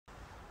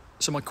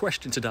So my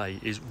question today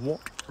is,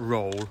 what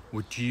role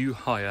would you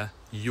hire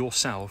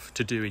yourself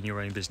to do in your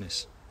own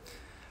business?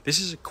 This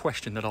is a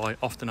question that I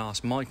often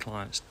ask my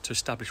clients to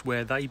establish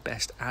where they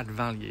best add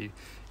value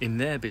in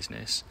their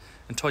business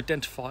and to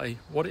identify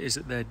what it is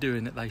that they're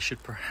doing that they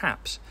should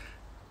perhaps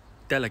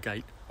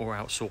delegate or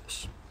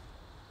outsource.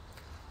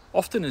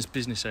 Often as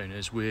business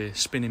owners, we're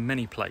spinning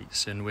many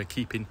plates and we're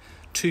keeping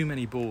too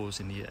many balls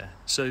in the air.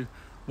 So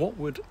what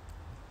would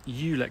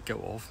you let go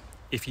of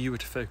if you were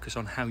to focus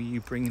on how you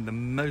bring the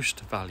most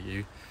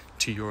value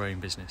to your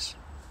own business?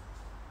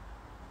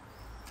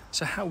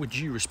 So how would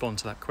you respond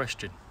to that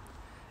question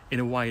in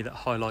a way that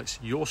highlights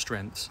your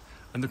strengths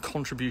and the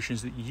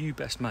contributions that you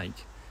best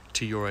make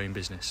to your own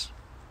business?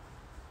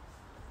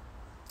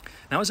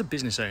 Now, as a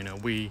business owner,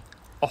 we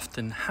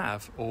often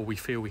have, or we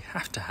feel we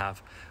have to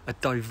have, a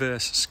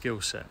diverse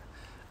skill set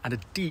and a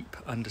deep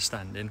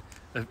understanding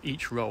of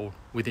each role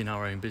within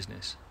our own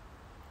business.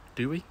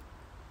 Do we?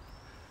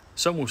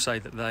 Some will say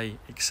that they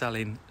excel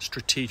in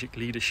strategic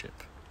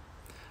leadership.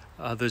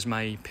 Others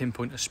may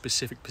pinpoint a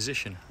specific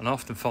position, and I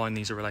often find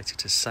these are related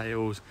to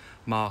sales,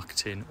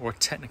 marketing, or a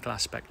technical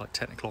aspect like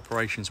technical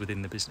operations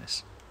within the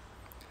business.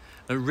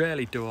 Now,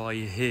 rarely do I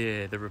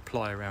hear the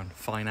reply around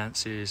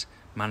finances,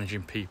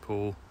 managing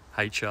people,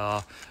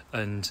 HR,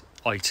 and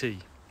IT.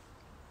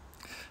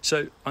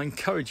 So I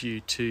encourage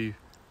you to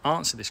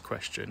answer this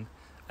question,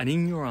 and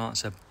in your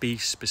answer, be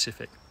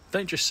specific.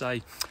 Don't just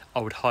say,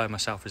 I would hire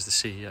myself as the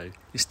CEO.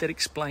 Instead,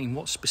 explain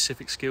what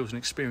specific skills and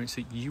experience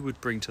that you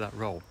would bring to that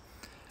role,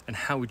 and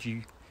how would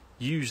you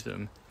use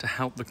them to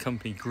help the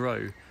company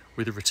grow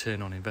with a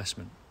return on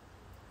investment.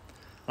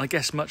 I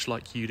guess much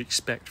like you'd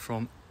expect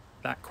from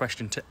that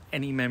question to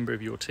any member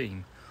of your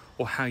team,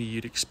 or how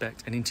you'd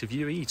expect an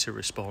interviewee to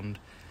respond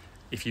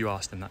if you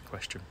asked them that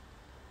question.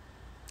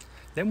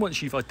 Then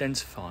once you've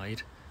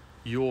identified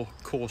your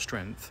core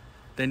strength,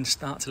 then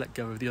start to let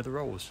go of the other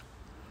roles.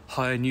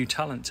 Hire new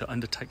talent to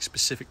undertake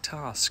specific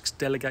tasks,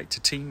 delegate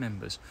to team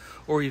members,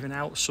 or even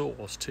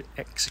outsource to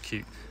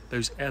execute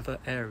those other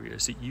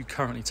areas that you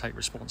currently take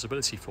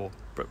responsibility for,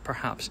 but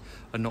perhaps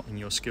are not in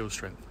your skill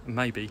strength and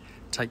maybe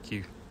take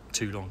you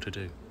too long to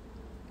do.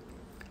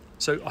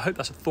 So I hope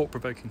that's a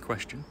thought-provoking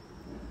question.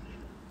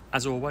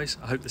 As always,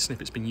 I hope the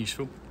snippet's been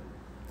useful.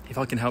 If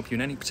I can help you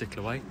in any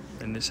particular way,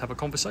 then let's have a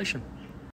conversation.